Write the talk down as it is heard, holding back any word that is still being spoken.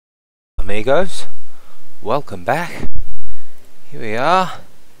amigos, welcome back. Here we are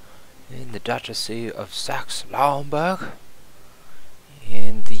in the Duchy of Saxe-Lauenburg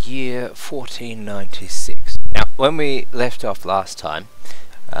in the year 1496. Now, when we left off last time,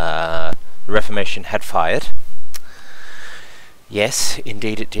 the Reformation had fired. Yes,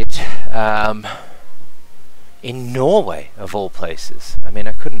 indeed it did. In Norway, of all places. I mean,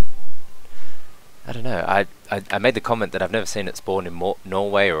 I don't know. I made the comment that I've never seen it spawn in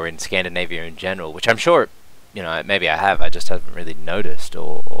Norway or in Scandinavia in general, which I'm sure, you know, maybe I have. I just haven't really noticed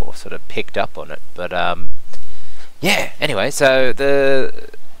or sort of picked up on it. But yeah. Anyway, so the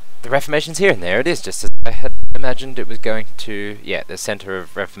Reformation's here, and there it is, just as I had imagined it was going to. Yeah, the centre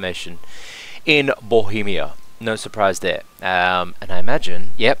of Reformation in Bohemia. No surprise there. And I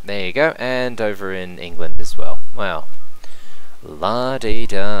imagine, yep, there you go, and over in England as well. Wow.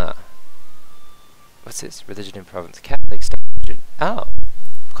 La-dee-da. What's this? Religion in province. Catholic state religion. Oh.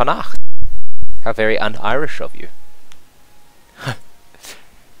 Connacht. How very un-Irish of you.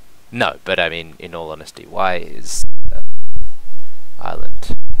 No, but I mean, in all honesty, why is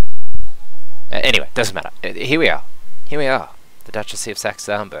Ireland... anyway, doesn't matter. Here we are. Here we are. The Duchy of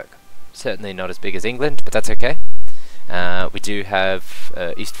Saxe-Lauenburg. Certainly not as big as England, but that's okay. We do have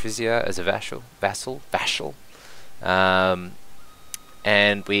East Frisia as a vassal. And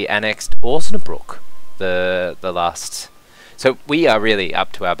we annexed Osnabrück, the last. So we are really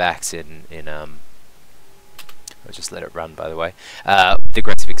up to our backs in I'll just let it run, by the way. With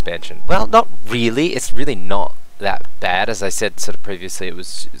aggressive expansion. Well, not really. It's really not that bad. As I said sort of previously,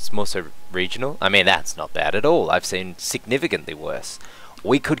 it's more so regional. I mean, that's not bad at all. I've seen significantly worse.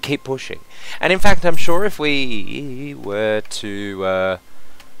 We could keep pushing, and in fact, I'm sure if we were to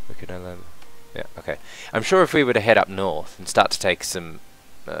yeah, okay. I'm sure if we were to head up north and start to take some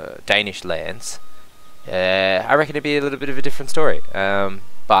Danish lands, I reckon it'd be a little bit of a different story.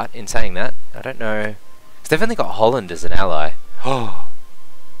 But in saying that, I don't know, because they've only got Holland as an ally. Oh,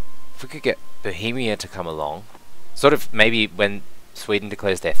 if we could get Bohemia to come along, sort of maybe when Sweden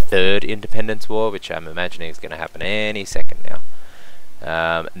declares their third independence war, which I'm imagining is going to happen any second now.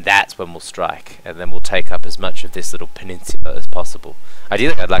 That's when we'll strike, and then we'll take up as much of this little peninsula as possible.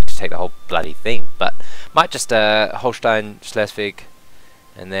 Ideally, I'd like to take the whole bloody thing, but might just Holstein, Schleswig,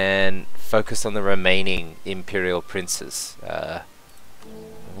 and then focus on the remaining imperial princes.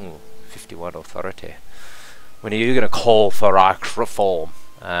 51 authority. When are you going to call for Reich reform?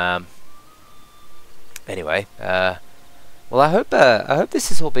 Anyway, well, I hope this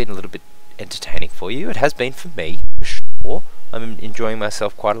has all been a little bit entertaining for you. It has been for me, for sure. I'm enjoying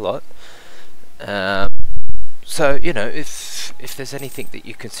myself quite a lot. So, you know, if there's anything that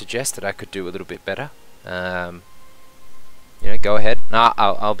you can suggest that I could do a little bit better, you know, go ahead. No,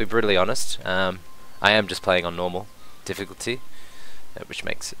 I'll be brutally honest. I am just playing on normal difficulty, which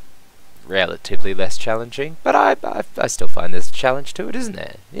makes it relatively less challenging. But I still find there's a challenge to it, isn't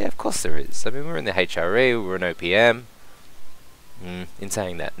there? Yeah, of course there is. I mean, we're in the HRE, we're in OPM. In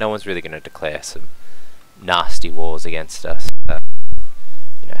saying that, no one's really going to declare some nasty wars against us.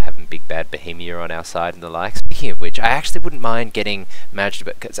 You know, having big bad Bohemia on our side and the like. Speaking of which, I actually wouldn't mind getting matched,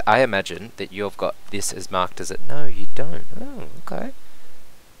 because I imagine that you've got this as marked as it. No, you don't. Oh, okay.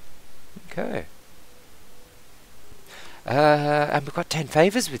 Okay. And we've got 10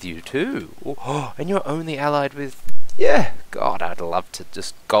 favours with you too. Oh, and you're only allied with... Yeah, God, I'd love to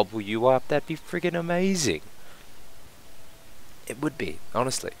just gobble you up. That'd be friggin' amazing. It would be,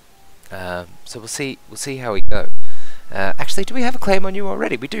 honestly. So we'll see how we go. Actually, do we have a claim on you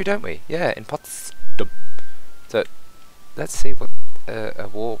already? We do, don't we? Yeah, in Potsdam. So let's see what a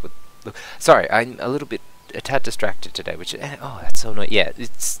war would look. Sorry, I'm a tad distracted today, which oh, that's so annoying. Yeah,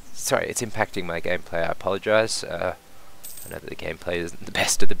 it's impacting my gameplay. I apologise. I know that the gameplay isn't the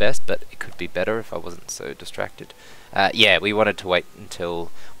best of the best, but it could be better if I wasn't so distracted. Yeah, we wanted to wait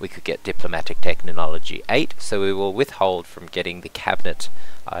until we could get Diplomatic Technology 8, so we will withhold from getting the cabinet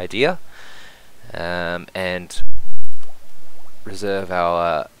idea, and reserve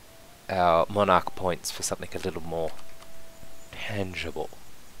our monarch points for something a little more tangible.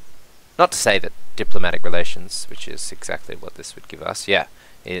 Not to say that diplomatic relations, which is exactly what this would give us, yeah,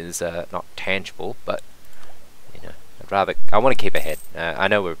 is not tangible, but you know, I want to keep ahead. I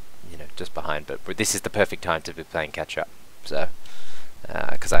know we're, you know, just behind, but this is the perfect time to be playing catch up. So,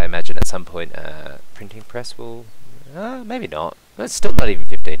 because I imagine at some point printing press will, maybe not. It's still not even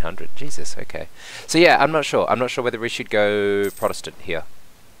 1500. Jesus. Okay. So yeah, I'm not sure. I'm not sure whether we should go Protestant here.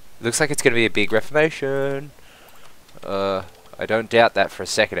 Looks like it's going to be a big Reformation. I don't doubt that for a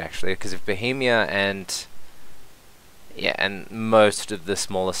second, actually, because if Bohemia and yeah, and most of the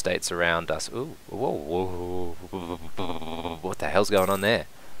smaller states around us. Ooh, whoa, whoa, what the hell's going on there?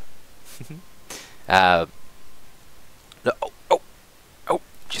 No, did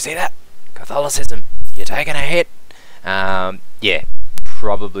you see that? Catholicism, you're taking a hit. Yeah,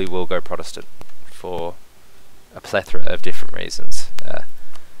 probably will go Protestant for a plethora of different reasons.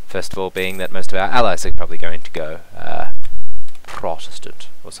 First of all, being that most of our allies are probably going to go Protestant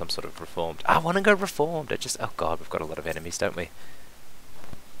or some sort of Reformed. I want to go Reformed. Oh God, we've got a lot of enemies, don't we?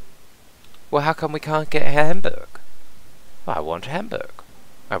 Well, how come we can't get Hamburg? Well, I want Hamburg.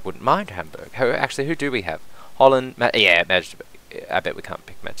 I wouldn't mind Hamburg. Actually, who do we have? Holland. Yeah, I bet we can't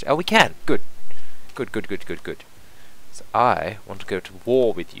pick Manchester. Oh, we can. Good. Good. So I want to go to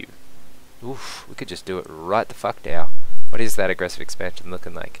war with you. Oof, we could just do it right the fuck now. What is that aggressive expansion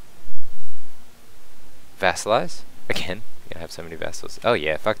looking like? Vassalize? Again, you're gonna have so many vassals. Oh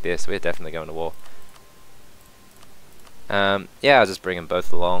yeah, fuck this. We're definitely going to war. Yeah, I'll just bring them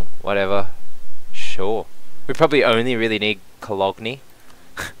both along. Whatever. Sure. We probably only really need Cologne.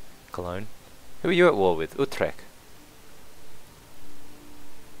 Cologne. Who are you at war with? Utrecht.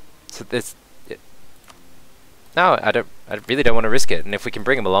 So this. No, I really don't want to risk it. And if we can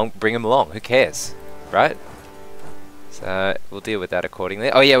bring him along, bring him along. Who cares, right? So we'll deal with that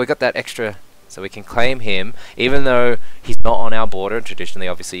accordingly. Oh yeah, we got that extra, so we can claim him, even though he's not on our border. Traditionally,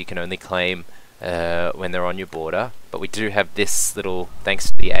 obviously, you can only claim when they're on your border. But we do have this little,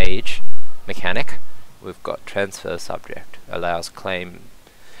 thanks to the age mechanic, we've got transfer subject allow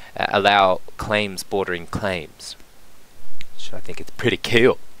claims bordering claims, which I think is pretty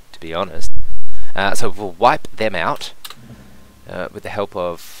cool, to be honest. So we'll wipe them out with the help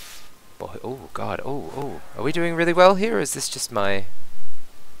of... Oh god, oh. Are we doing really well here, or is this just my...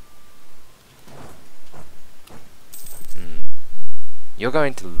 You're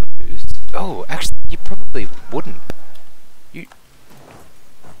going to lose. Oh, actually, you probably wouldn't.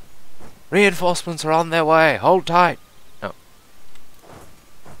 Reinforcements are on their way, hold tight! Oh.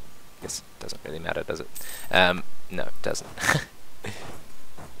 Guess doesn't really matter, does it? No, it doesn't.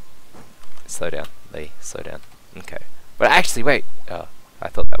 Slow down, Lee. Slow down. Okay. But actually, wait. Oh, I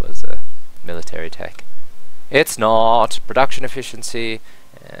thought that was a military tech. It's not. Production efficiency.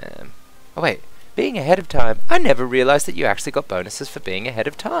 Oh, wait. Being ahead of time. I never realized that you actually got bonuses for being ahead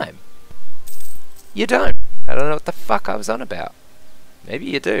of time. You don't. I don't know what the fuck I was on about. Maybe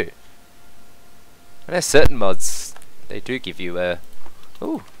you do. I know certain mods, they do give you a...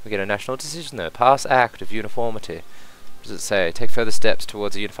 Ooh, we get a national decision though. Pass Act of Uniformity. What does it say? Take further steps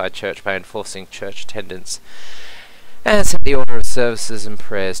towards a unified church by enforcing church attendance and set the order of services and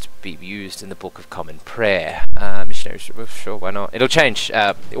prayers to be used in the Book of Common Prayer. Missionaries, sure, why not? It'll change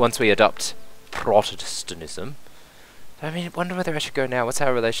once we adopt Protestantism. I mean, I wonder whether I should go now. What's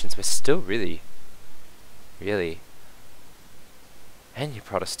our relations? We're still really... And you're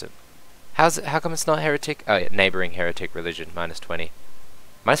Protestant. How come it's not heretic? Oh yeah, neighbouring heretic religion, -20.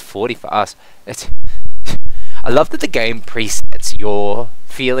 -40 for us. I love that the game presets your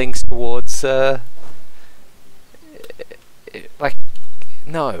feelings towards, like,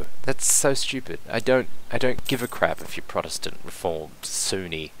 no, that's so stupid. I don't give a crap if you're Protestant, Reformed,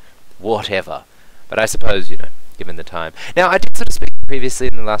 Sunni, whatever. But I suppose, you know, given the time. Now, I did sort of speak previously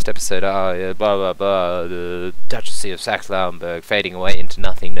in the last episode, oh, yeah, blah, blah, blah, the Duchy of Saxe-Lauenburg fading away into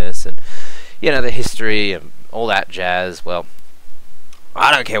nothingness, and, you know, the history and all that jazz. Well,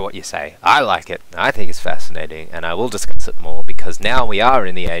 I don't care what you say. I like it. I think it's fascinating, and I will discuss it more, because now we are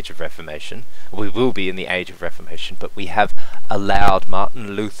in the age of Reformation. We will be in the age of Reformation, but we have allowed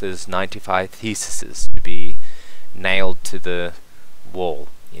Martin Luther's 95 Theses to be nailed to the wall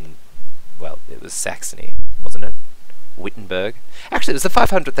in, well, it was Saxony, wasn't it? Wittenberg. Actually, it was the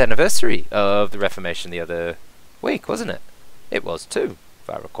 500th anniversary of the Reformation the other week, wasn't it? It was too, if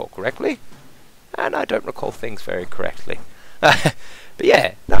I recall correctly. And I don't recall things very correctly. But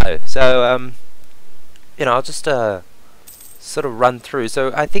yeah, no, so, you know, I'll just, sort of run through.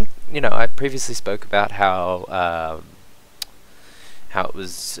 So I think, you know, I previously spoke about how it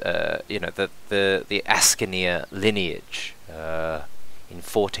was, you know, the Ascanier lineage, in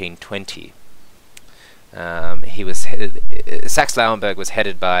 1420. He was Saxe-Lauenburg was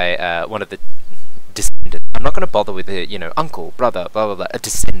headed by, one of the descendants. I'm not going to bother with it, you know, uncle, brother, blah, blah, blah, a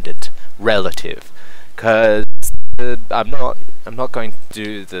descendant, relative, because I'm not going to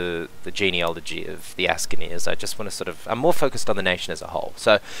do the genealogy of the Ascaniers. I just want to sort of... I'm more focused on the nation as a whole.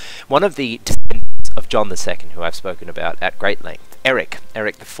 So, one of the descendants of John II, who I've spoken about at great length, Eric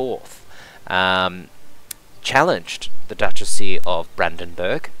IV, challenged the Duchy of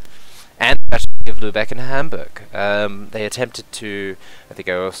Brandenburg and the Duchy of Lubeck and Hamburg. They attempted to... I think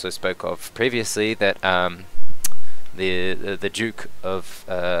I also spoke of previously that the Duke of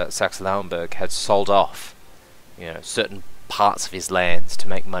Saxe-Lauenburg had sold off, you know, certain parts of his lands to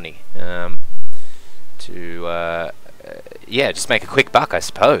make money, yeah, just make a quick buck, I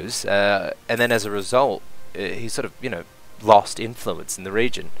suppose. And then as a result, he sort of, lost influence in the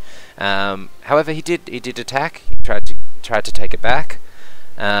region. However, he did attack. He tried to take it back.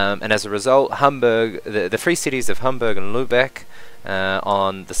 And as a result, Hamburg, the free cities of Hamburg and Lübeck,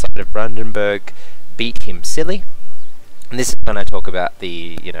 on the side of Brandenburg, beat him silly. And this is when I talk about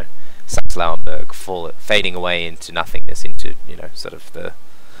the, Saxe-Lauenburg fading away into nothingness, into, sort of the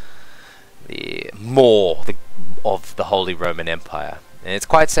more of the Holy Roman Empire. And it's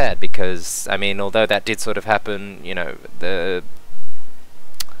quite sad because, I mean, although that did sort of happen, the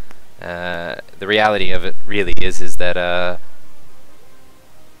reality of it really is that,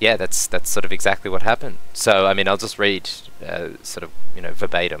 yeah, that's sort of exactly what happened. So, I mean, I'll just read, sort of,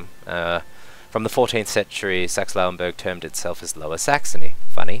 verbatim. From the 14th century, Saxe-Lauenburg termed itself as Lower Saxony.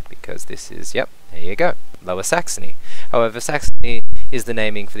 Funny, because this is, yep, there you go, Lower Saxony. However, Saxony is the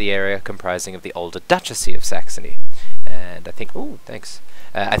naming for the area comprising of the older Duchy of Saxony. And I think, ooh, thanks.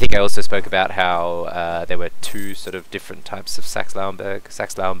 I think I also spoke about how there were two sort of different types of Saxe-Lauenburg.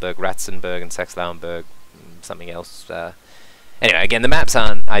 Saxe-Lauenburg, Ratzenburg, and Saxe-Lauenburg, something else. Anyway, again, the maps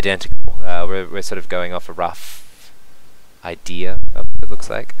aren't identical. We're sort of going off a rough idea of what it looks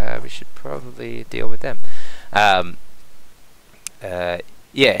like. We should probably deal with them.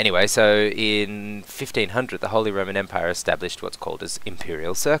 Yeah, anyway, so in 1500, the Holy Roman Empire established what's called as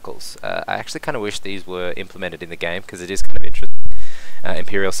imperial circles. I actually kind of wish these were implemented in the game, because it is kind of interesting.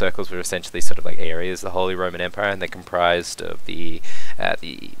 Imperial circles were essentially sort of like areas of the Holy Roman Empire, and they're comprised of the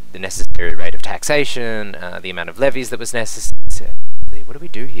necessary rate of taxation, the amount of levies that was necessary. What do we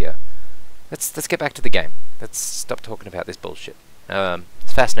do here? Let's get back to the game. Let's stop talking about this bullshit. As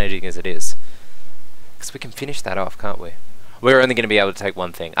fascinating as it is, because we can finish that off, can't we? We're only going to be able to take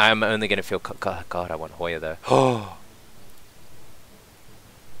one thing. I'm only going to feel... God, I want Hoya, though. Oh!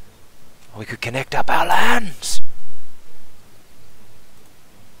 We could connect up our lands!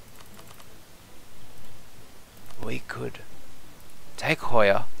 We could take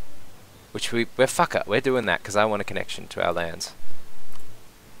Hoya, which we're fucker. We're doing that because I want a connection to our lands.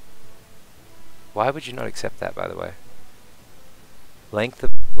 Why would you not accept that, by the way? Length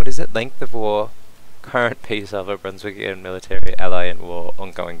of... What is it? Length of war... Current peace over Brunswickian military ally in war,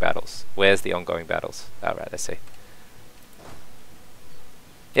 ongoing battles. Where's the ongoing battles? Alright, I see.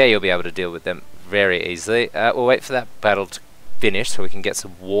 Yeah, you'll be able to deal with them very easily. We'll wait for that battle to finish so we can get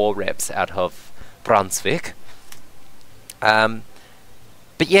some war reps out of Brunswick. But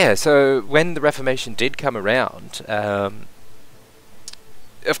yeah, so when the Reformation did come around, of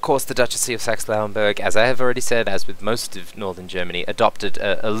course the Duchy of Saxe-Lauenburg, as I have already said, as with most of northern Germany, adopted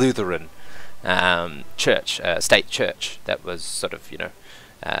a Lutheran church, state church, that was sort of,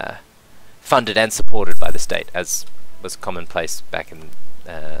 funded and supported by the state, as was commonplace back in,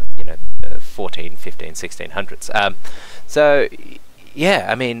 the 14, 15, 1600s. So, yeah,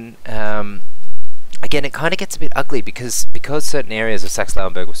 I mean, again, it kind of gets a bit ugly because certain areas of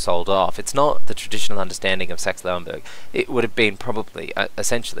Saxe-Lauenburg were sold off. It's not the traditional understanding of Saxe-Lauenburg. It would have been probably,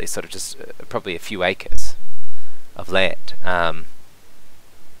 essentially, sort of just probably a few acres of land.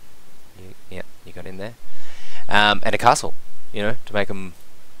 Yeah, you got in there. And a castle, to make them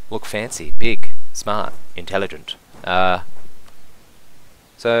look fancy, big, smart, intelligent.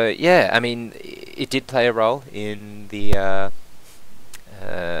 So yeah, I mean, it did play a role in the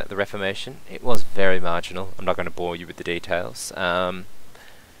Reformation. It was very marginal. I'm not going to bore you with the details. But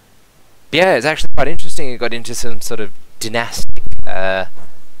yeah, it's actually quite interesting. It got into some sort of dynastic. Oh,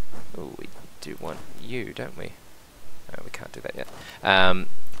 we do want you, don't we? No, we can't do that yet.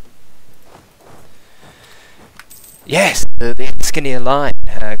 Yes, the Ascanian line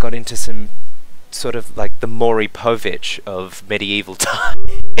got into some sort of like the Maury Povich of medieval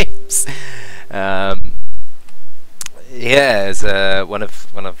times. Yeah, as one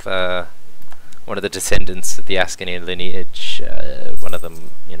of the descendants of the Ascanian lineage, one of them,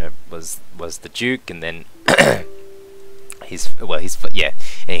 was the Duke, and then he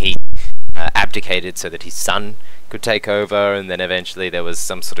abdicated so that his son could take over, and then eventually there was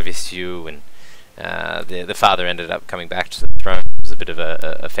some sort of issue, and the father ended up coming back to the throne. It was a bit of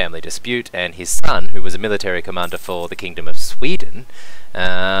a family dispute, and his son, who was a military commander for the Kingdom of Sweden,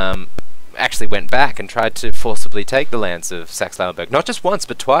 actually went back and tried to forcibly take the lands of Saxe-Lauenburg, not just once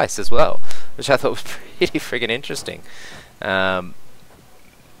but twice as well, which I thought was pretty friggin' interesting. Yeah,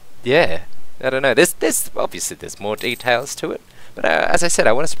 I don't know. There's obviously there's more details to it, but as I said,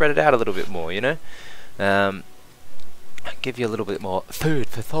 I want to spread it out a little bit more. Give you a little bit more food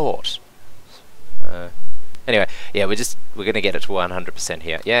for thought. Anyway, yeah, we're gonna get it to 100%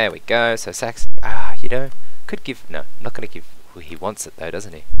 here. Yeah, there we go. So Saxony, Could give... No, I'm not going to give... Well, he wants it though,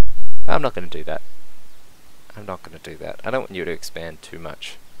 doesn't he? No, I'm not going to do that. I'm not going to do that. I don't want you to expand too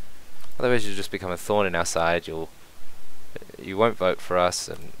much. Otherwise you'll just become a thorn in our side. You won't vote for us,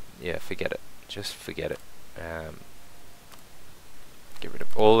 and yeah, forget it. Just forget it. Get rid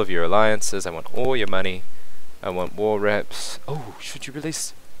of all of your alliances. I want all your money. I want war reps. Oh, should you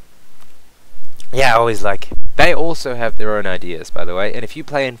release... Yeah, I always like... They also have their own ideas, by the way, and if you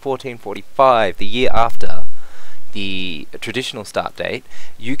play in 1445, the year after the traditional start date,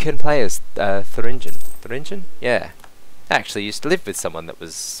 you can play as Thuringen. Thuringen? Yeah. I actually used to live with someone that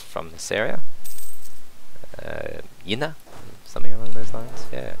was from this area. Yina? Something along those lines.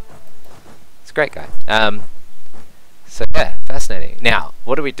 Yeah. It's a great guy. So yeah, fascinating. Now,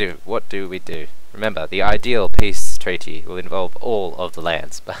 what do we do? What do we do? Remember, the ideal peace treaty will involve all of the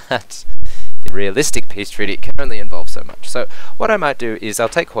lands, but the realistic peace treaty can only involve so much. So what I might do is I'll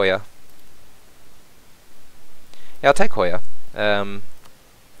take Hoya. Yeah, I'll take Hoya. Let's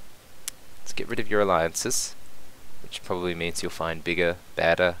get rid of your alliances, which probably means you'll find bigger,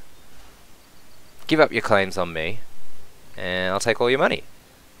 badder. Give up your claims on me, and I'll take all your money.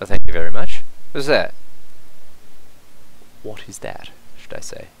 Well, thank you very much. What's that? What is that, should I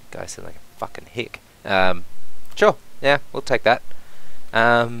say? Guy sound like a fucking hick. Sure, yeah, we'll take that.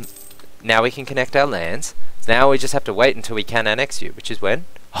 Now we can connect our lands. So now we just have to wait until we can annex you, which is when?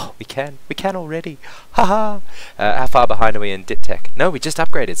 Oh, we can already. Haha. How far behind are we in Diptech? No, we just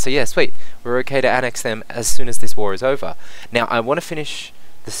upgraded, so yeah, sweet. We're okay to annex them as soon as this war is over. Now, I want to finish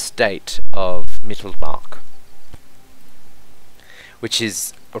the state of Mittelmark, which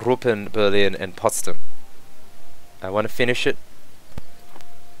is Ruppen, Berlin, and Potsdam. I want to finish it,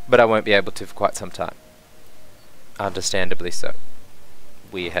 but I won't be able to for quite some time. Understandably so.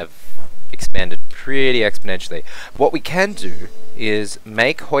 We have expanded pretty exponentially. What we can do is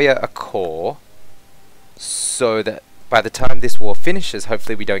make Hoya a core so that by the time this war finishes,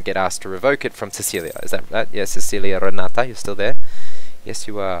 hopefully we don't get asked to revoke it from Cecilia. Is that right? Yes, Cecilia Renata, you're still there? Yes,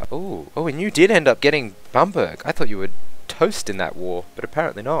 you are. Oh, and you did end up getting Bamberg. I thought you were toast in that war, but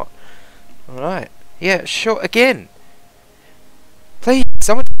apparently not. Alright. Yeah, sure. Again. Please,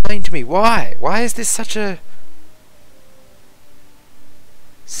 someone explain to me why. Why is this such a...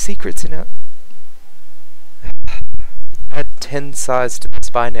 Secrets in it. Add 10 size to the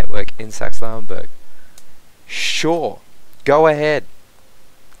spy network in Saxe-Lauenburg. Sure. Go ahead.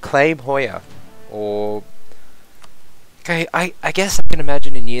 Claim Hoya. Or... Okay, I guess I can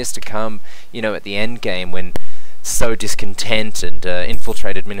imagine in years to come, you know, at the end game when so discontent and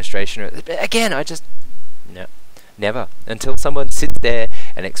infiltrate administration. Again, I just... No. Never. Until someone sits there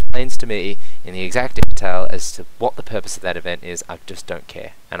and explains to me in the exact detail as to what the purpose of that event is, I just don't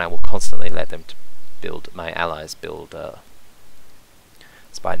care. And I will constantly let them build, my allies build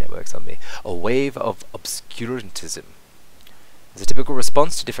spy networks on me. A wave of obscurantism. As a typical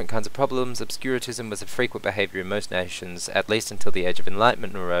response to different kinds of problems, obscurantism was a frequent behavior in most nations, at least until the Age of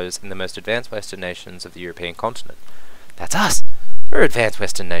Enlightenment arose in the most advanced Western nations of the European continent. That's us! We're advanced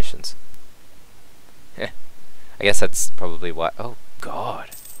Western nations. I guess that's probably why... Oh, God.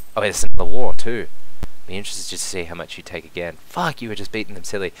 Oh, there's another war, too. Be interested just to see how much you take again. Fuck, you were just beating them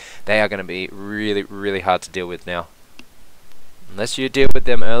silly. They are going to be really, really hard to deal with now. Unless you deal with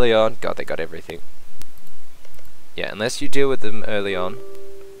them early on... God, they got everything. Yeah, unless you deal with them early on...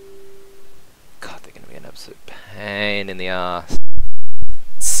 God, they're going to be an absolute pain in the ass.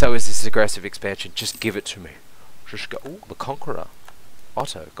 So is this aggressive expansion. Just give it to me. Just go... Ooh, the Conqueror.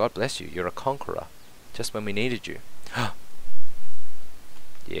 Otto, God bless you. You're a conqueror. Just when we needed you.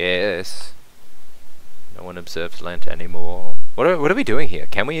 Yes. No one observes Lent anymore. What are we doing here?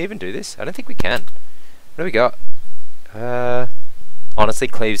 Can we even do this? I don't think we can. What do we got? Honestly,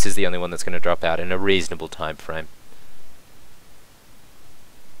 Cleves is the only one that's going to drop out in a reasonable time frame.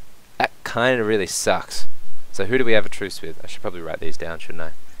 That kind of really sucks. So who do we have a truce with? I should probably write these down, shouldn't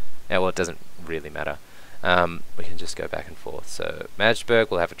I? Yeah, well, it doesn't really matter. We can just go back and forth. So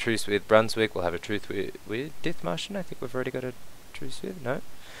Magdeburg we'll have a truce with. Brunswick we'll have a truce with Dithmarschen. I think we've already got a truce with. No.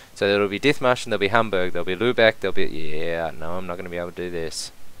 So there'll be Dithmarschen, there'll be Hamburg, there'll be Lübeck, there'll be... Yeah, no, I'm not going to be able to do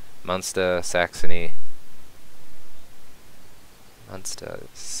this. Munster, Saxony. Munster,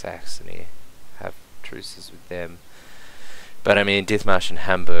 Saxony. Have truces with them. But I mean, Dithmarschen,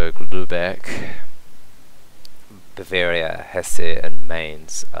 Hamburg, Lübeck, Bavaria, Hesse, and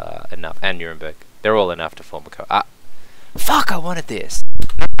Mainz are enough. And Nuremberg. They're all enough to form a fuck, I wanted this!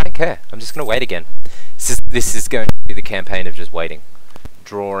 No, I don't care. I'm just going to wait again. This is going to be the campaign of just waiting.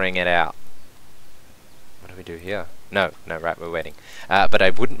 Drawing it out. What do we do here? No, right, we're waiting. But I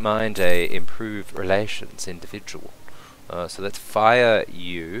wouldn't mind a improved relations individual. So let's fire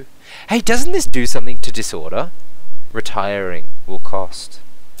you. Hey, doesn't this do something to disorder? Retiring will cost.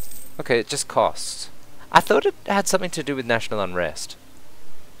 Okay, it just costs. I thought it had something to do with national unrest.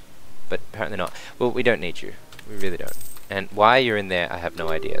 But apparently not. Well, we don't need you. We really don't. And why you're in there, I have no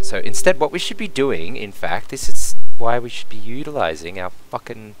idea. So instead, what we should be doing, in fact, this is why we should be utilizing our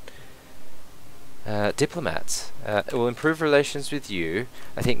fucking diplomats. It will improve relations with you.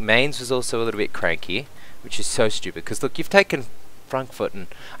 I think Mainz was also a little bit cranky, which is so stupid. Because look, you've taken Frankfurt, and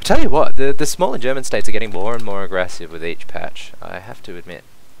I tell you what, the smaller German states are getting more and more aggressive with each patch. I have to admit.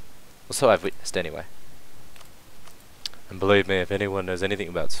 Well, so I've witnessed anyway. And believe me, if anyone knows anything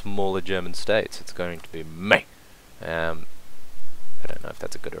about smaller German states, it's going to be me. I don't know if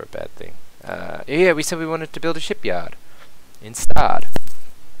that's a good or a bad thing. Yeah, we said we wanted to build a shipyard in Stad.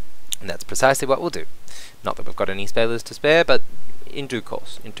 And that's precisely what we'll do. Not that we've got any spelers to spare, but in due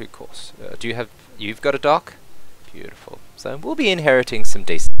course, in due course. You've got a dock? Beautiful. So we'll be inheriting some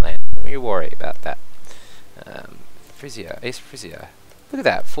decent land. Don't you worry about that. Frisia, East Frisia. Look at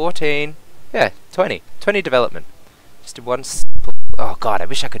that, 14, yeah, 20 development. Just did one simple, oh god, I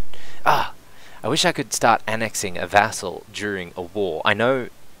wish I could start annexing a vassal during a war. I know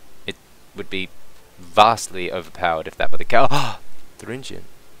it would be vastly overpowered if that were the case. Oh, Thuringian.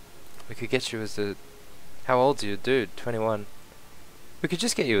 We could get you as a, how old's you, dude? 21. We could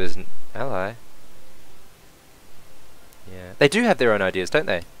just get you as an ally. Yeah, they do have their own ideas, don't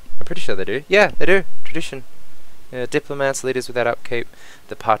they? I'm pretty sure they do. Yeah, they do. Tradition. Diplomats, leaders without upkeep.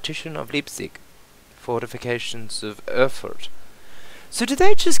 The partition of Leipzig. Fortifications of Erfurt. So did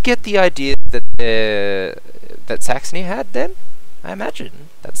they just get the idea that that Saxony had then? I imagine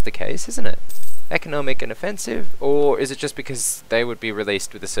that's the case, isn't it? Economic and offensive, or is it just because they would be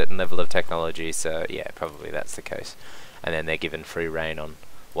released with a certain level of technology? So yeah, probably that's the case. And then they're given free reign on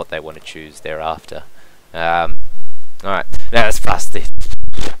what they want to choose thereafter. Alright, now let's fast this.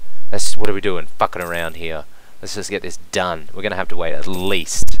 What are we doing? Fucking around here. Let's just get this done. We're gonna have to wait at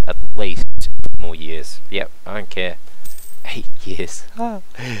least more years. Yep, I don't care. 8 years.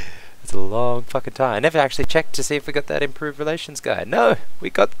 That's a long fucking time. I never actually checked to see if we got that improved relations guide. No, we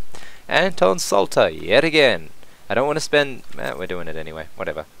got Anton Salter yet again. I don't want to spend... we're doing it anyway.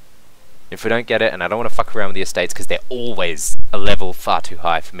 Whatever. If we don't get it, and I don't want to fuck around with the estates because they're always a level far too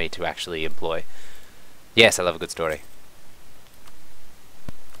high for me to actually employ. Yes, I love a good story.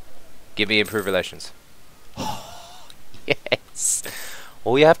 Give me improved relations. Yes.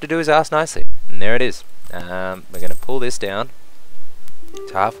 All you have to do is ask nicely, and there it is. We're going to pull this down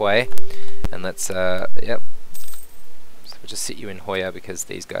to halfway, and let's, yep. So we'll just sit you in Hoya because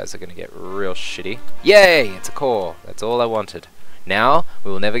these guys are going to get real shitty. Yay! It's a core. That's all I wanted. Now,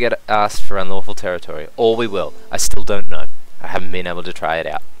 we will never get asked for unlawful territory. Or we will. I still don't know. I haven't been able to try it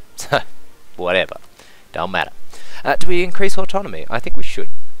out. So, whatever. Don't matter. Do we increase autonomy? I think we should.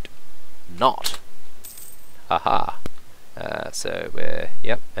 Not. Haha. So we're,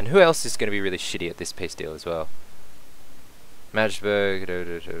 yep. And who else is going to be really shitty at this peace deal as well? Magdeburg.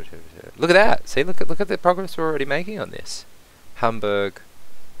 Look at that. See, look at the progress we're already making on this. Hamburg,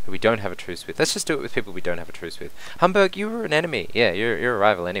 who we don't have a truce with. Let's just do it with people we don't have a truce with. Hamburg, you were an enemy. Yeah, you're a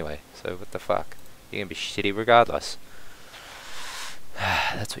rival anyway. So what the fuck? You're going to be shitty regardless.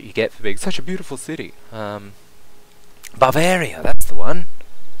 That's what you get for being such a beautiful city. Bavaria, that's the one.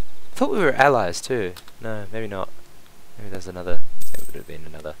 I thought we were allies too. No, maybe not. Maybe there's another. It would have been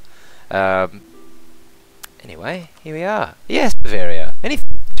another. Anyway, here we are. Yes, Bavaria.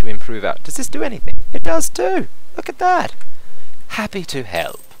 Anything to improve out. Does this do anything? It does too. Look at that. Happy to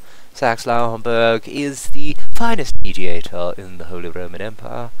help. Saxe-Lauenburg is the finest mediator in the Holy Roman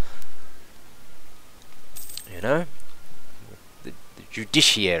Empire. You know? The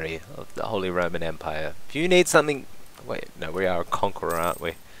judiciary of the Holy Roman Empire. If you need something... Wait, no, we are a conqueror, aren't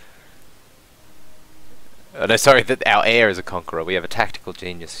we? Oh, no, sorry, that our heir is a conqueror. We have a tactical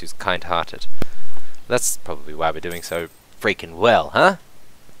genius who's kind-hearted. That's probably why we're doing so freaking well, huh?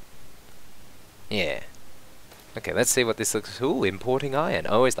 Yeah. Okay, let's see what this looks... Ooh, importing iron.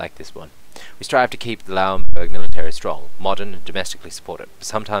 I always like this one. We strive to keep the Lauenburg military strong, modern and domestically supported.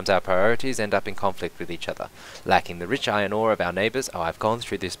 Sometimes our priorities end up in conflict with each other. Lacking the rich iron ore of our neighbours... Oh, I've gone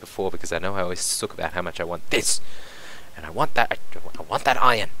through this before because I know I always talk about how much I want this. And I want that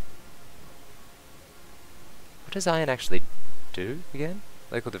iron. What does iron actually do again?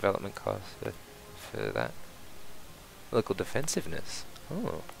 Local development cost for that. Local defensiveness.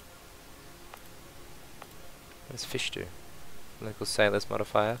 Oh. What does fish do? Local sailors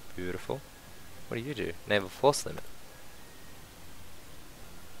modifier. Beautiful. What do you do? Naval force limit.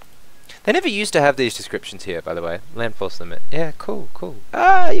 They never used to have these descriptions here, by the way. Land force limit. Yeah, cool, cool.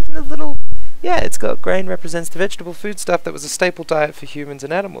 Ah, even the little Yeah, it's got grain represents the vegetable foodstuff that was a staple diet for humans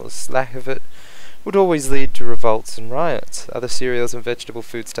and animals. Lack of it would always lead to revolts and riots. Other cereals and vegetable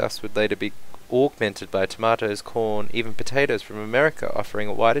foodstuffs would later be augmented by tomatoes, corn, even potatoes from America, offering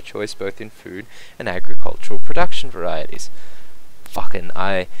a wider choice both in food and agricultural production varieties. Fucking,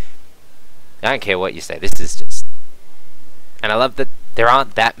 I don't care what you say, this is just... And I love that there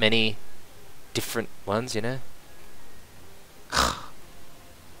aren't that many different ones, you know?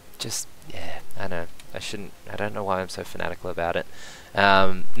 Just, yeah, I know. I don't know why I'm so fanatical about it.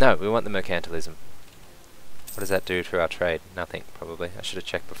 No, we want the mercantilism. What does that do to our trade? Nothing, probably. I should have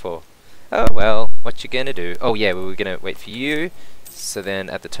checked before. Oh well, what you gonna do? Oh yeah, we were gonna wait for you. So then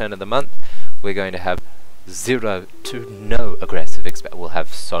at the turn of the month, we're going to have 0 to no aggressive expansion. We'll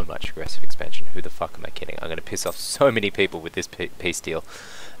have so much aggressive expansion. Who the fuck am I kidding? I'm gonna piss off so many people with this peace deal.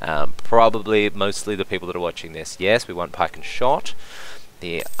 Probably mostly the people that are watching this. Yes, we want pike and shot.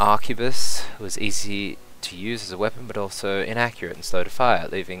 The arquebus was easy to use as a weapon, but also inaccurate and slow to fire,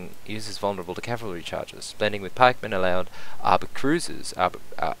 leaving users vulnerable to cavalry charges. Blending with pikemen allowed arquebusers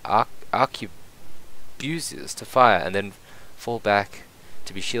to fire and then fall back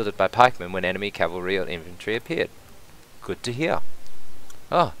to be shielded by pikemen when enemy cavalry or infantry appeared. Good to hear.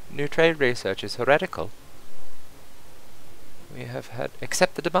 Oh, new trade research is heretical. We have had...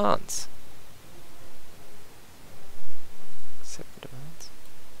 Accept the demands. Accept the demands?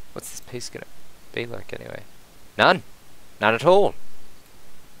 What's this piece gonna be like anyway? None. None at all.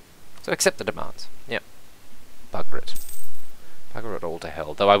 So accept the demands. Yep. Bugger it. Bugger it all to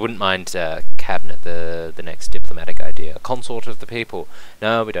hell. Though I wouldn't mind cabinet the next diplomatic idea. Consort of the people.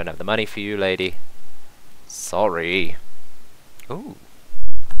 No, we don't have the money for you, lady. Sorry. Ooh.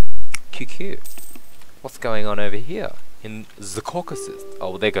 QQ. What's going on over here? In the Caucasus.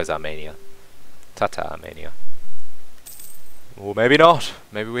 Oh, well, there goes Armenia. Ta-ta, Armenia. Or maybe not.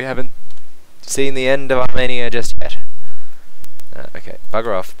 Maybe we haven't seen the end of Armenia just yet. Okay,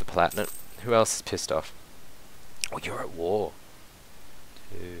 bugger off the Palatinate. Who else is pissed off? Oh, you're at war.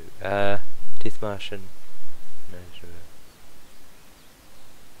 Dithmarschen.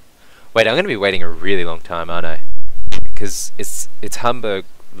 Wait, I'm going to be waiting a really long time, aren't I? Because it's Hamburg,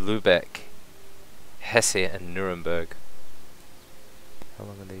 Lübeck, Hesse, and Nuremberg. How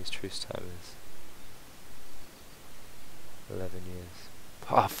long are these truce timers? 11 years.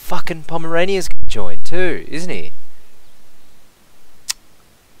 Oh, fucking Pomerania's gonna join too, isn't he?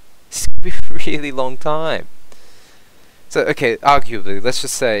 It's gonna be a really long time. So, okay, arguably, let's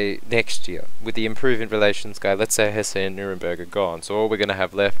just say next year, with the improving relations guy, let's say Hesse and Nuremberg are gone, so all we're gonna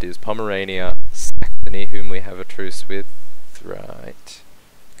have left is Pomerania, Saxony, whom we have a truce with. Right.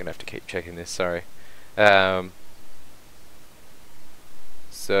 Gonna have to keep checking this, sorry.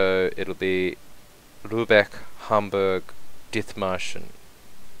 So, it'll be Lübeck, Hamburg, Dithmarschen.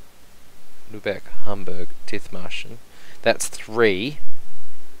 Lübeck, Hamburg, Dithmarschen. That's 3.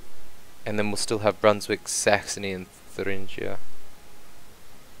 And then we'll still have Brunswick, Saxony, and Thuringia.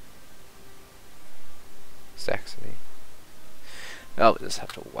 Saxony. Oh, we'll just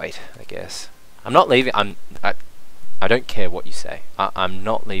have to wait, I guess. I'm not leaving. I don't care what you say. I'm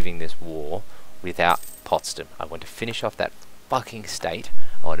not leaving this war without Potsdam. I want to finish off that fucking state.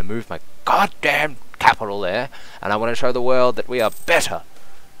 I want to move my goddamn capital there, and I want to show the world that we are better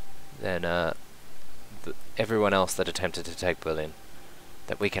than everyone else that attempted to take Berlin.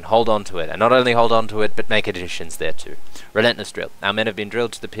 That we can hold on to it, and not only hold on to it, but make additions there too. Relentless drill. Our men have been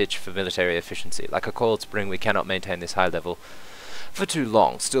drilled to the pitch for military efficiency. Like a coiled spring, we cannot maintain this high level for too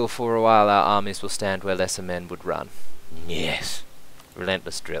long. Still, for a while, our armies will stand where lesser men would run. Yes.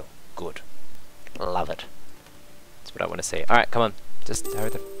 Relentless drill. Good. Love it. That's what I want to see. Alright, come on. Just hurry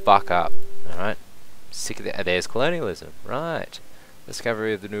the fuck up. Alright. Sick of that. There's colonialism. Right.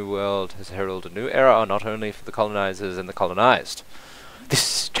 Discovery of the New World has heralded a new era, not only for the colonizers and the colonized.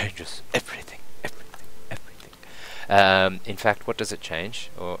 This changes everything. In fact, what does it change?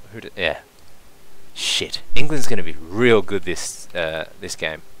 Or who? Yeah. Shit. England's going to be real good this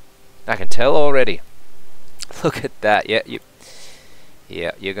game. I can tell already. Look at that.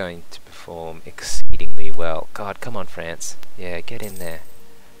 Yeah, you're going to perform exceedingly well. God, come on, France. Yeah, get in there.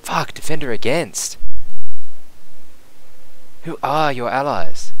 Fuck, defender against. Who are your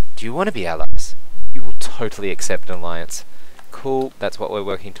allies? Do you want to be allies? You will totally accept an alliance. Cool, that's what we're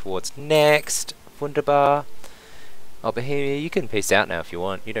working towards next. Wunderbar. Oh, Bohemia, you can peace out now if you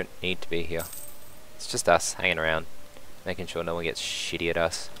want. You don't need to be here. It's just us hanging around, making sure no one gets shitty at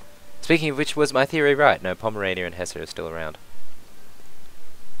us. Speaking of which, was my theory right? No, Pomerania and Hesse are still around.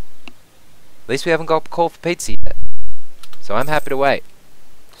 At least we haven't got a call for pizza yet. So I'm happy to wait.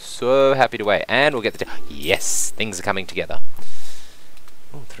 So happy to wait. And we'll get the... Yes! Things are coming together.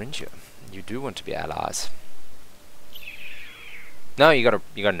 Oh, Thuringia. You do want to be allies. No, you got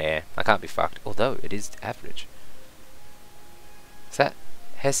an heir. I can't be fucked. Although it is average. Is that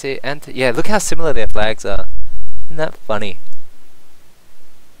Hesse and yeah? Look how similar their flags are. Isn't that funny?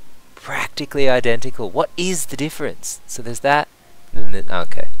 Practically identical. What is the difference? So there's that. And then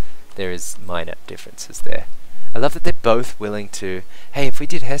okay, there is minor differences there. I love that they're both willing to. Hey, if we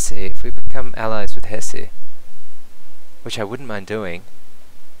did Hesse, if we become allies with Hesse, which I wouldn't mind doing.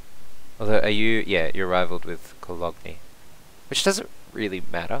 Although, are you? Yeah, you're rivaled with Cologne, which doesn't really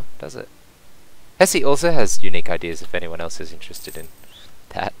matter, does it? Hesse also has unique ideas. If anyone else is interested in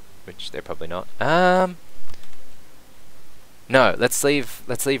that, which they're probably not. No, let's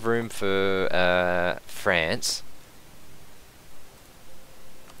leave room for France.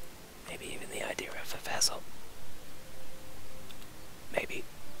 Maybe even the idea of a vassal. Maybe.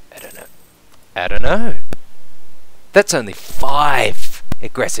 I don't know. That's only 5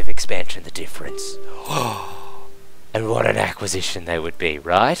 aggressive expansion, the difference. And what an acquisition they would be,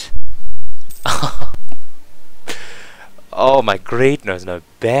 right? Oh, my greed knows no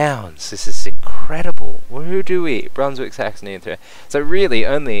bounds. This is incredible. Well, who do we? Brunswick, Saxony, and so really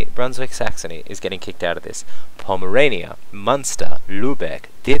only Brunswick, Saxony is getting kicked out of this. Pomerania, Munster, Lübeck,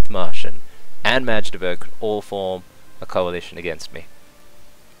 Dithmarschen, and Magdeburg could all form a coalition against me.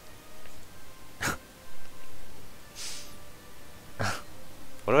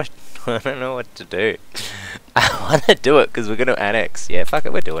 What do I don't know what to do. I want to do it because we're going to annex. Yeah, fuck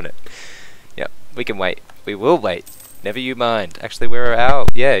it, we're doing it. Yep, we can wait. We will wait. Never you mind. Actually, we're out.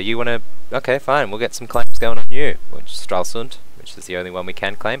 Yeah, you want to... Okay, fine. We'll get some claims going on you. Which Stralsund, which is the only one we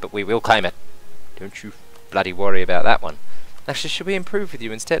can claim, but we will claim it. Don't you bloody worry about that one. Actually, should we improve with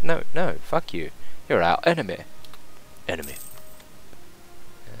you instead? No, no, fuck you. You're our enemy. Enemy.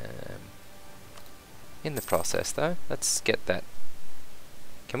 In the process, though, let's get that...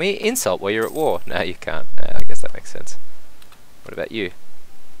 Can we insult while you're at war? No, you can't. I guess that makes sense. What about you?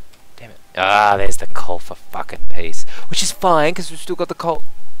 Damn it. Ah, there's the call for fucking peace. Which is fine, because we've still got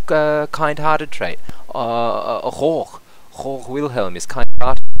the kind-hearted trait. Hoch Wilhelm is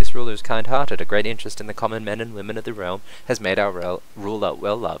kind-hearted. This ruler is kind-hearted. A great interest in the common men and women of the realm has made our ruler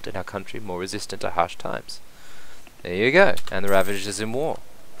well-loved and our country more resistant to harsh times. There you go. And the ravages in war.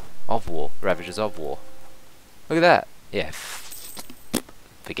 Of war. Ravages of war. Look at that. Yeah.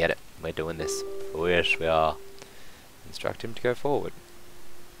 Forget it. We're doing this. Oh, yes, we are. Instruct him to go forward.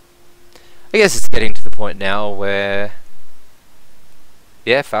 I guess it's getting to the point now where...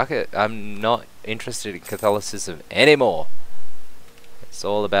 Yeah, fuck it. I'm not interested in Catholicism anymore. It's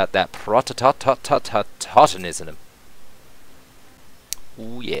all about that Protestantism.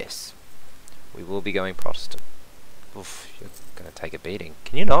 Oh, yes. We will be going Protestant. Oof, you're gonna take a beating.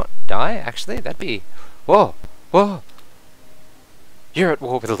 Can you not die, actually? That'd be... Whoa! Whoa! You're at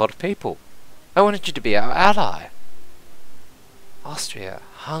war with a lot of people. I wanted you to be our ally. Austria,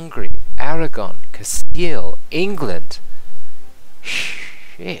 Hungary, Aragon, Castile, England.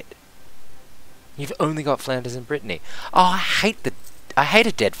 Shit. You've only got Flanders and Brittany. Oh, I hate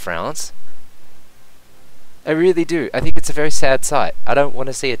a dead France. I really do. I think it's a very sad sight. I don't want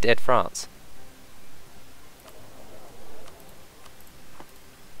to see a dead France.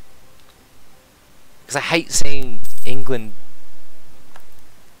 Because I hate seeing England...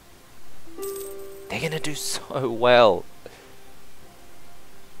 They're going to do so well.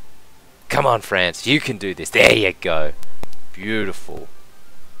 Come on, France. You can do this. There you go. Beautiful.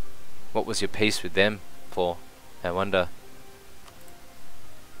 What was your peace with them for? I wonder.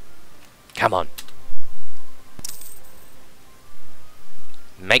 Come on.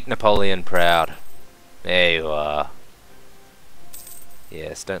 Make Napoleon proud. There you are.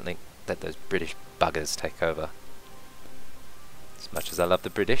 Yes, don't let those British buggers take over. As much as I love the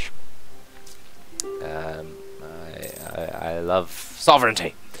British. I love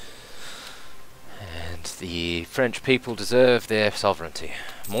sovereignty. And the French people deserve their sovereignty.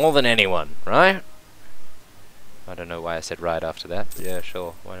 More than anyone, right? I don't know why I said right after that, but yeah,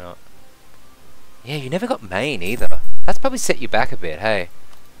 sure, why not? Yeah, you never got Maine either. That's probably set you back a bit, hey?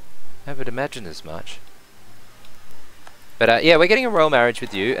 I would imagine as much. But yeah, we're getting a royal marriage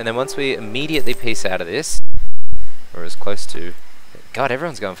with you, and then once we immediately peace out of this, or as close to... God,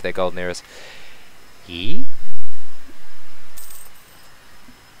 everyone's going for their golden eras.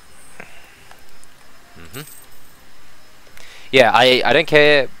 Yeah, I don't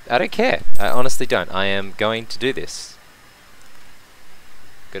care. I don't care. I honestly don't. I am going to do this.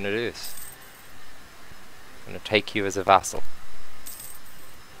 Gonna do this. I'm gonna take you as a vassal.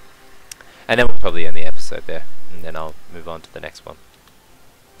 And then we'll probably end the episode there. And then I'll move on to the next one.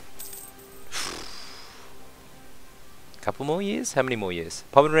 Couple more years? How many more years?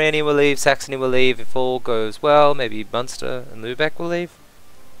 Pomerania will leave, Saxony will leave, if all goes well, maybe Munster and Lubeck will leave.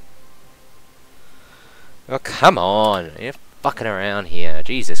 Oh, come on, you're fucking around here,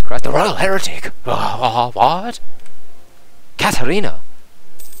 Jesus Christ. The Royal Heretic! What? Katharina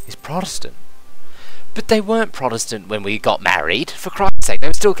is Protestant. But they weren't Protestant when we got married, for Christ's sake, they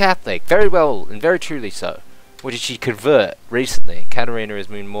were still Catholic, very well and very truly so. Or did she convert recently? Katharina is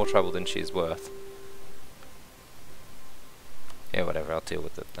in more trouble than she is worth. Yeah, whatever, I'll deal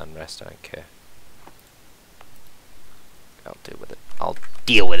with the unrest, I don't care. I'll deal with it. I'll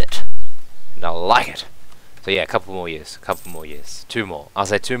deal with it. And I'll like it. So yeah, a couple more years. 2 more. I'll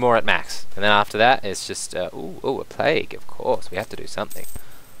say 2 more at max. And then after that, it's just, ooh, a plague, of course. We have to do something.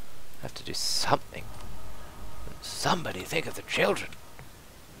 Somebody think of the children.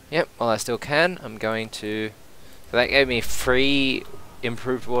 Yep, while I still can, I'm going to... So that gave me free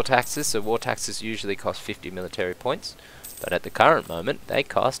improved war taxes. So war taxes usually cost 50 military points. But at the current moment, they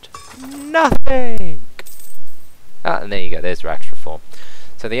cost nothing! Ah, and there you go, there's Reichsreform.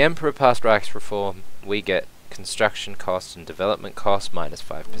 So the Emperor passed Reichsreform, we get construction costs and development costs minus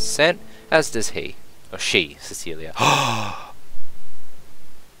 5%, as does he. Or she, Cecilia.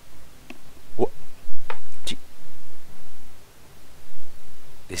 What?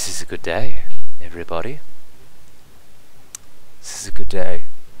 This is a good day, everybody. This is a good day.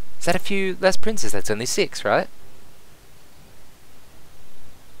 Is that a few less princes? That's only 6, right?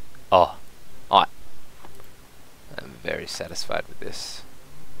 Oh, I'm very satisfied with this.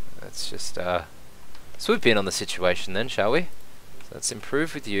 Let's just swoop in on the situation then, shall we? So let's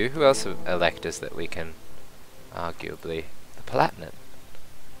improve with you. Who else are electors that we can arguably... The Palatinate.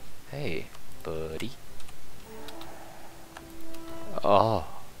 Hey, buddy. Oh.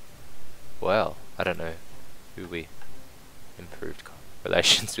 Well, I don't know who we improved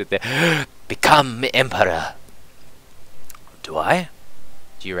relations with there. Become Emperor! Do I?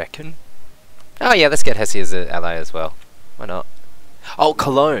 Do you reckon? Oh yeah, let's get Hesse as an ally as well. Why not? Oh,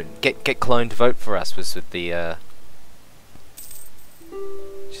 Cologne! Get Cologne to vote for us was with the,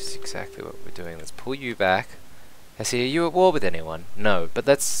 just exactly what we're doing. Let's pull you back. Hesse, are you at war with anyone? No, but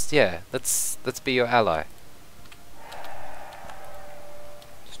let's be your ally.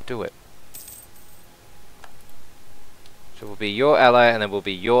 Just do it. So we'll be your ally, and then we'll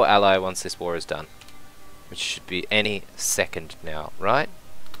be your ally once this war is done. Which should be any second now, right?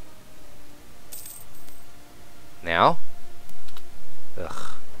 Now?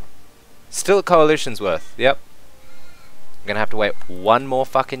 Ugh. Still a coalition's worth, yep. I'm gonna have to wait 1 more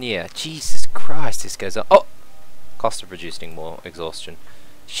fucking year. Jesus Christ, this goes on. Oh! Cost of reducing more exhaustion.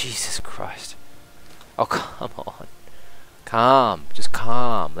 Jesus Christ. Oh, come on. Calm. Just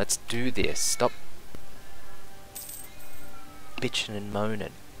calm. Let's do this. Stop bitching and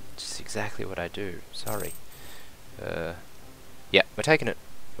moaning. Just exactly what I do. Sorry. Yeah, we're taking it.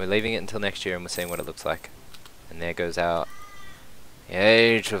 We're leaving it until next year and we're seeing what it looks like. And there goes our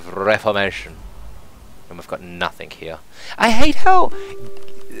Age of Reformation. And we've got nothing here. I hate how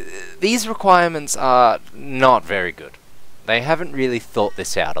these requirements are not very good. They haven't really thought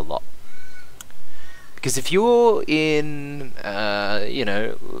this out a lot. Because if you're in, you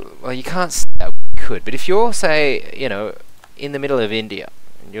know, well, you can't say that we could, but if you're, say, you know, in the middle of India,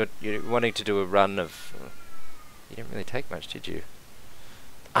 and you're wanting to do a run of, you didn't really take much, did you?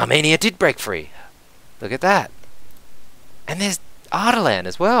 Armenia did break free. Look at that. And there's Ardalan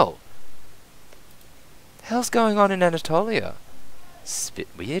as well. The hell's going on in Anatolia? It's a bit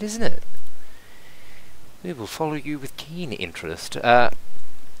weird, isn't it? We will follow you with keen interest.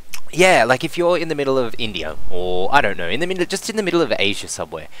 Yeah, like if you're in the middle of India, or I don't know, just in the middle of Asia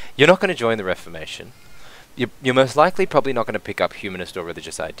somewhere, you're not going to join the Reformation. You're most likely probably not going to pick up humanist or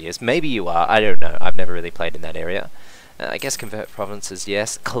religious ideas. Maybe you are, I don't know. I've never really played in that area. I guess convert provinces,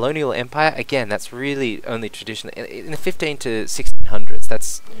 yes. Colonial empire, again, that's really only traditional. In the 15 to 1600s,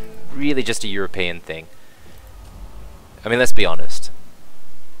 that's really just a European thing. I mean, let's be honest.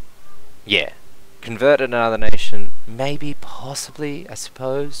 Yeah. Convert another nation, maybe, possibly, I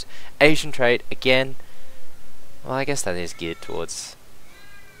suppose. Asian trade, again. Well, I guess that is geared towards...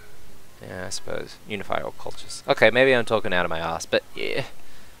 Yeah, I suppose. Unify all cultures. Okay, maybe I'm talking out of my ass, but yeah.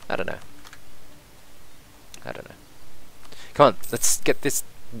 I don't know. Come on, let's get this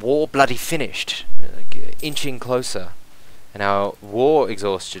war bloody finished. Like, inching closer. And our war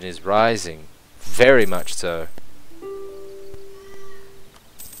exhaustion is rising. Very much so.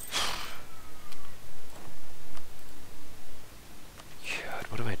 God,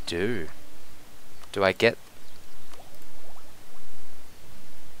 what do I do? Do I get...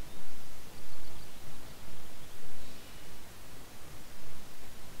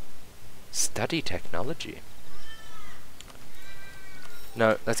 Study technology?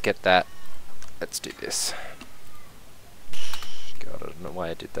 No, let's get that. Let's do this. God, I don't know why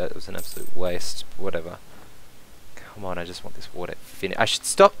I did that. It was an absolute waste. Whatever. Come on, I just want this water finished. I should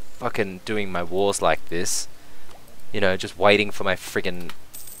stop fucking doing my wars like this. You know, just waiting for my friggin'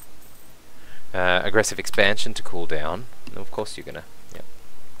 aggressive expansion to cool down. And of course you're gonna... Yep.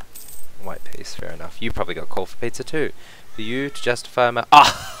 White peace, fair enough. You probably got call for pizza too. For you to justify my...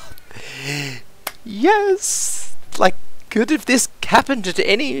 Ah! Yes! Like, could if this happened to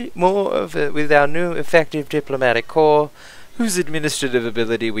any more of it with our new effective diplomatic corps, whose administrative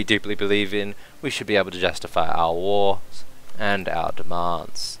ability we deeply believe in, we should be able to justify our wars and our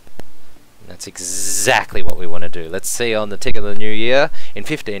demands. And that's exactly what we want to do. Let's see on the tick of the new year, in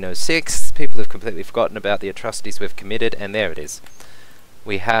 1506, people have completely forgotten about the atrocities we've committed, and there it is.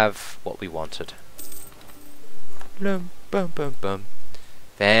 We have what we wanted. Bum, bum, bum, bum.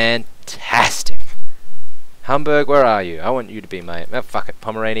 Fantastic! Hamburg, where are you? I want you to be my... Oh, fuck it,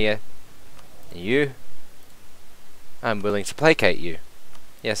 Pomerania. And you? I'm willing to placate you.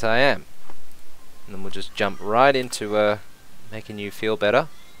 Yes, I am. And then we'll just jump right into making you feel better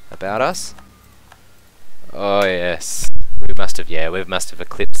about us. Oh, yes. We must have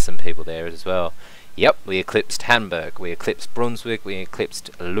eclipsed some people there as well. Yep, we eclipsed Hamburg, we eclipsed Brunswick, we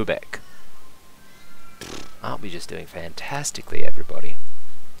eclipsed Lübeck. Aren't we just doing fantastically, everybody?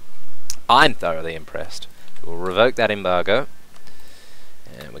 I'm thoroughly impressed. We'll revoke that embargo,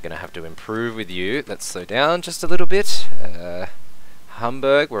 and we're going to have to improve with you. Let's slow down just a little bit.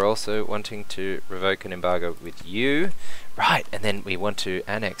 Hamburg, we're also wanting to revoke an embargo with you. Right, and then we want to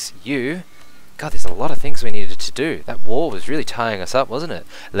annex you. God, there's a lot of things we needed to do. That war was really tying us up, wasn't it?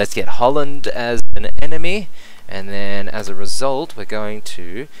 Let's get Holland as an enemy, and then as a result, we're going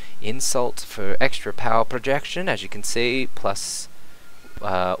to insult for extra power projection, as you can see, plus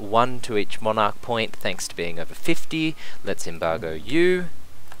 1 to each monarch point thanks to being over 50. Let's embargo you,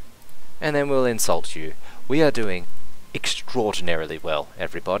 and then we'll insult you. We are doing extraordinarily well,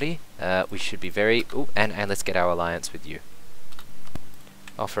 everybody. We should be very... Ooh, and let's get our alliance with you.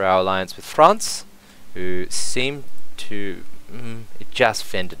 Offer our alliance with France, who seem to... it just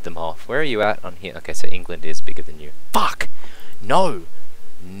fended them off. Where are you at on here? Okay, so England is bigger than you. Fuck! No!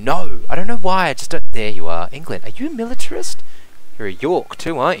 No! I don't know why, I just don't... There you are. England. Are you a militarist? You're a York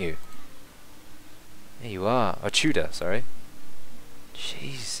too, aren't you? There you are. Oh, Tudor, sorry.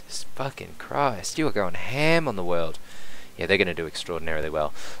 Jesus fucking Christ. You are going ham on the world. Yeah, they're going to do extraordinarily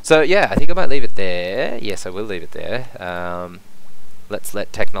well. So, yeah, I think I might leave it there. Yes, I will leave it there. Let's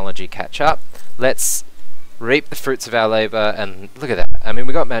let technology catch up. Let's reap the fruits of our labour. And look at that. I mean,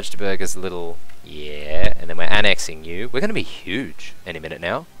 we got Magdeburg as a little... Yeah, and then we're annexing you. We're going to be huge any minute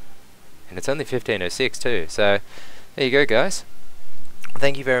now. And it's only 1506 too. So, there you go, guys.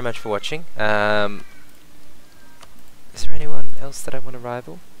 Thank you very much for watching. Is there anyone else that I want to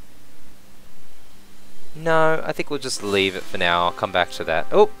rival? No, I think we'll just leave it for now. I'll come back to that.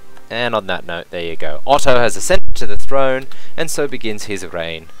 Oh, and on that note, there you go. Otto has ascended to the throne, and so begins his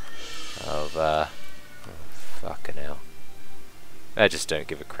reign of, oh, fucking hell. I just don't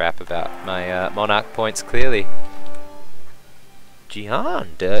give a crap about my monarch points, clearly. Gian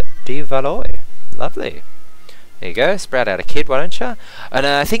de Valois. Lovely. There you go, sprout out a kid, why don't you? And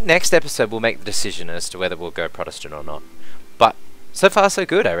I think next episode we'll make the decision as to whether we'll go Protestant or not. But so far so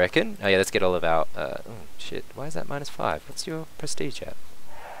good, I reckon. Oh yeah, let's get all of our... oh shit, why is that -5? What's your prestige at?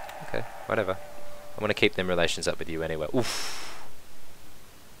 Okay, whatever. I want to keep them relations up with you anyway. Oof.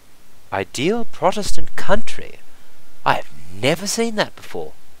 Ideal Protestant country? I have never seen that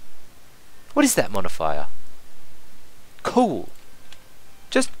before. What is that modifier? Cool.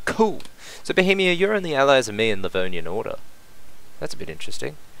 Just cool. So Bohemia, you're in the allies of me in Livonian Order. That's a bit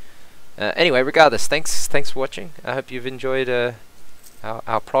interesting. Anyway, regardless, thanks for watching. I hope you've enjoyed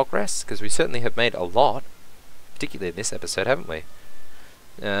our progress, because we certainly have made a lot, particularly in this episode, haven't we?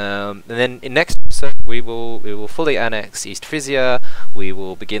 And then in next episode, we will fully annex East Frisia. We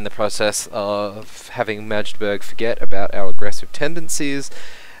will begin the process of having Magdeburg forget about our aggressive tendencies,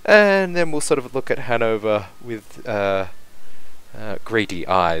 and then we'll sort of look at Hanover with greedy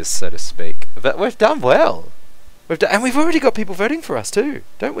eyes, so to speak. But we've done well. And we've already got people voting for us too,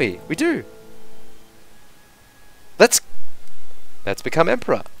 don't we? We do. Let's become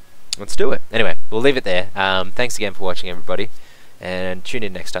emperor. Let's do it. Anyway, we'll leave it there. Thanks again for watching, everybody, and tune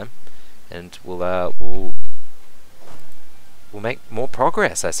in next time, and we'll make more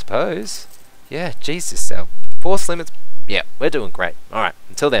progress, I suppose. Yeah, Jesus, our force limits. Yeah, we're doing great. All right.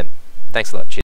 Until then, thanks a lot. Cheers.